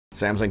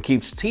Samsung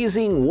keeps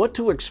teasing what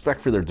to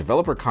expect for their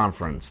developer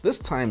conference, this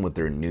time with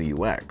their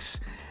new UX.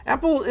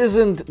 Apple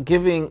isn't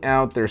giving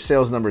out their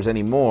sales numbers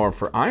anymore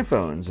for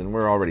iPhones, and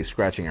we're already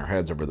scratching our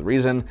heads over the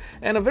reason,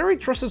 and a very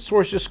trusted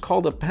source just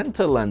called the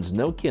Pentalens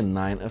Nokia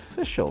 9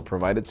 official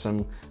provided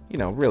some,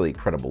 really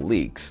credible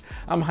leaks.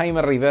 I'm Jaime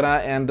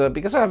Rivera, and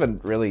because I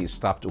haven't really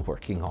stopped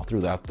working all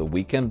throughout the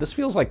weekend, this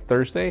feels like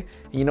Thursday,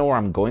 and you know where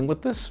I'm going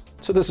with this?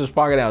 So this is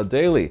Pocketnow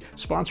Daily,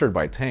 sponsored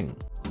by Ting.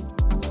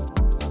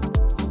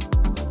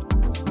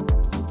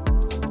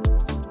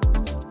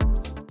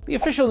 The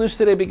official news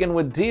today begin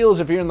with deals.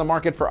 If you're in the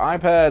market for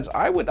iPads,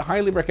 I would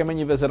highly recommend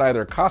you visit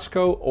either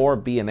Costco or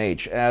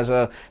B&H. As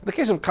in the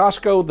case of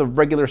Costco, the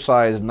regular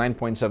size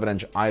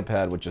 9.7-inch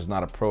iPad, which is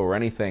not a Pro or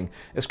anything,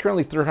 is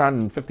currently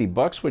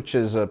 $350, which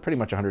is pretty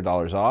much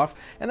 $100 off.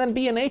 And then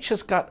B&H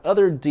has got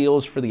other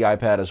deals for the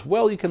iPad as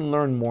well. You can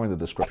learn more in the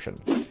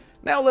description.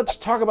 Now let's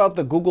talk about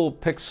the Google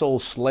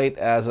Pixel Slate,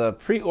 as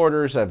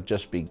pre-orders have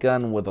just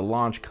begun with a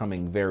launch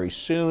coming very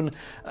soon.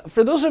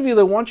 For those of you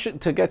that want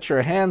to get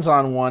your hands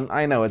on one,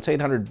 I know it's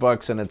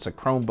 $800 and it's a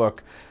Chromebook.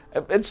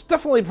 It's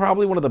definitely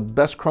probably one of the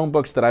best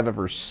Chromebooks that I've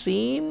ever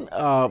seen.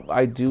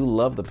 I do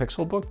love the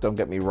Pixelbook, don't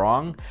get me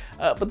wrong.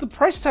 But the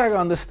price tag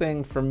on this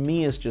thing for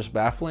me is just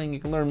baffling.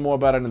 You can learn more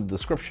about it in the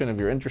description if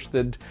you're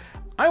interested.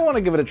 I want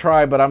to give it a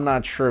try, but I'm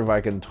not sure if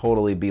I can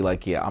totally be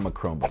like, yeah, I'm a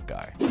Chromebook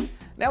guy.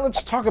 Now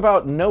let's talk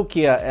about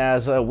Nokia,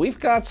 as we've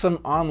got some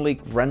on-leak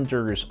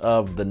renders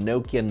of the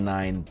Nokia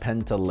 9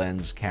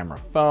 Pentalens camera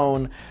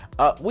phone.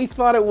 We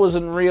thought it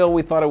wasn't real,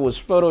 we thought it was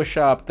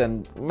photoshopped,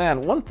 and man,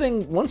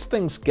 once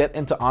things get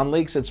into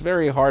on-leaks, it's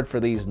very hard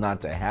for these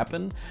not to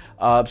happen.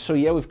 So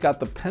yeah, we've got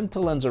the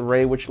Pentalens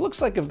array, which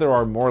looks like if there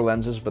are more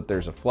lenses, but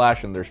there's a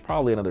flash and there's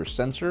probably another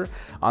sensor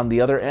on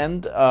the other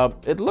end.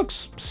 It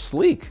looks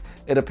sleek.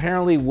 It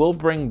apparently will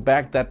bring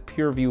back that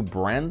PureView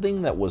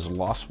branding that was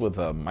lost with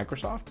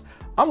Microsoft.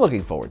 I'm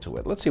looking forward to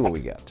it. Let's see what we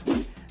get.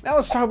 Now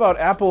let's talk about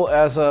Apple,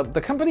 as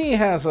the company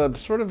has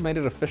sort of made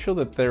it official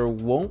that there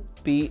won't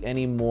be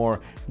any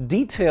more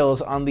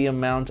details on the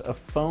amount of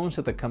phones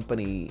that the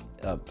company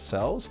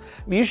sells.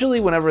 Usually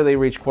whenever they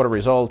reach quarter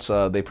results,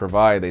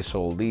 they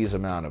sold these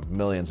amount of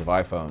millions of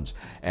iPhones,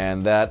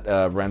 and that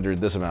rendered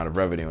this amount of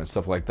revenue and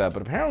stuff like that.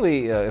 But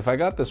apparently, if I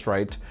got this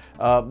right,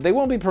 they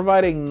won't be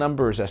providing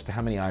numbers as to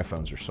how many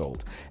iPhones are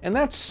sold. And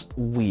that's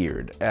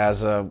weird,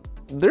 as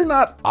they're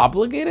not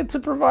obligated to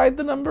provide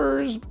the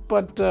numbers,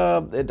 but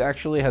it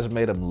actually has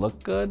made them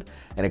look good.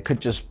 And it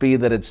could just be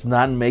that it's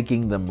not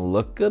making them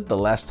look good. The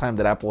last time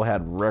that Apple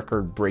had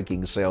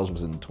record-breaking sales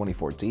was in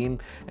 2014.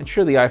 And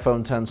sure, the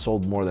iPhone X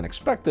sold more than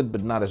expected,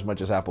 but not as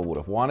much as Apple would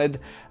have wanted.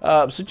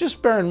 So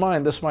just bear in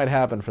mind, this might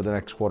happen for the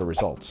next quarter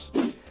results.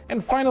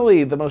 And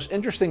finally, the most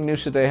interesting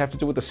news today have to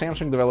do with the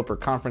Samsung Developer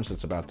Conference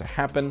that's about to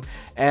happen,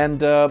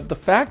 and the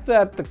fact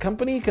that the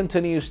company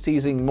continues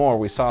teasing more.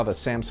 We saw the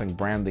Samsung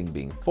branding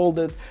being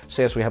folded,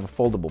 so yes, we have a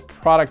foldable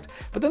product.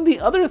 But then the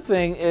other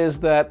thing is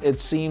that it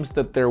seems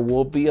that there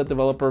will be a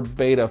developer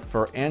beta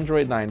for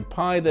Android 9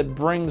 Pie that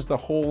brings the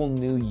whole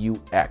new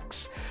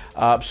UX.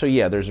 So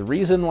yeah, there's a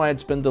reason why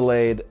it's been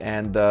delayed,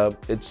 and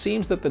it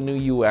seems that the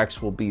new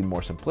UX will be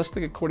more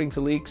simplistic according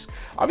to leaks.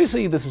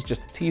 Obviously, this is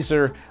just a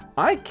teaser.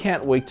 I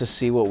can't wait to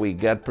see what we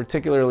get,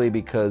 particularly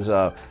because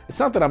it's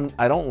not that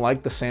I don't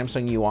like the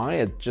Samsung UI,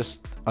 it's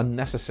just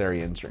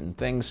unnecessary in certain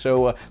things.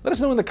 So let us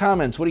know in the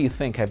comments, what do you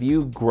think? Have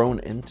you grown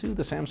into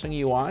the Samsung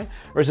UI,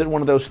 or is it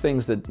one of those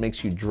things that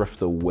makes you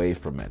drift away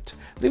from it?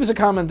 Leave us a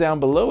comment down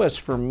below. As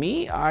for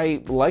me,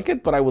 I like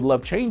it, but I would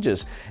love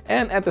changes.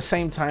 And at the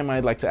same time,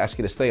 I'd like to ask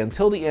you to stay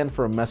until the end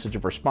for a message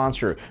of our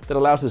sponsor that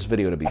allows this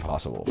video to be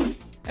possible.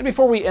 And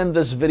before we end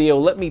this video,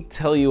 let me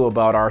tell you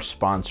about our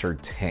sponsor,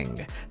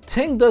 Ting.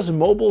 Ting does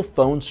mobile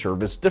phone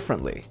service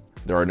differently.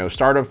 There are no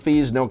startup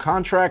fees, no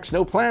contracts,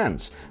 no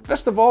plans.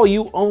 Best of all,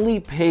 you only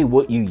pay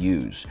what you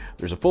use.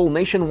 There's a full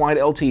nationwide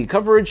LTE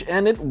coverage,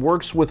 and it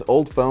works with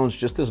old phones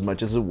just as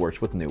much as it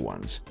works with new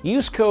ones.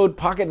 Use code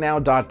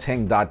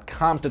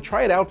pocketnow.ting.com to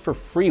try it out for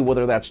free,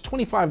 whether that's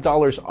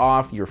 $25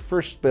 off your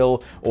first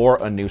bill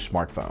or a new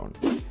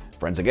smartphone.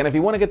 Friends, again, if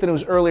you want to get the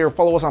news earlier,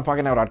 follow us on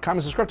pocketnow.com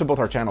and subscribe to both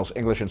our channels,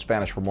 English and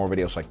Spanish, for more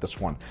videos like this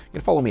one. You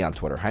can follow me on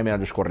Twitter,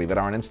 Jaime_Rivera,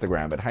 on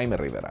Instagram at Jaime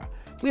Rivera.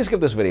 Please give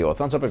this video a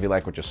thumbs up if you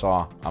like what you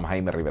saw. I'm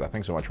Jaime Rivera.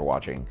 Thanks so much for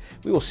watching.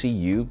 We will see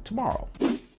you tomorrow.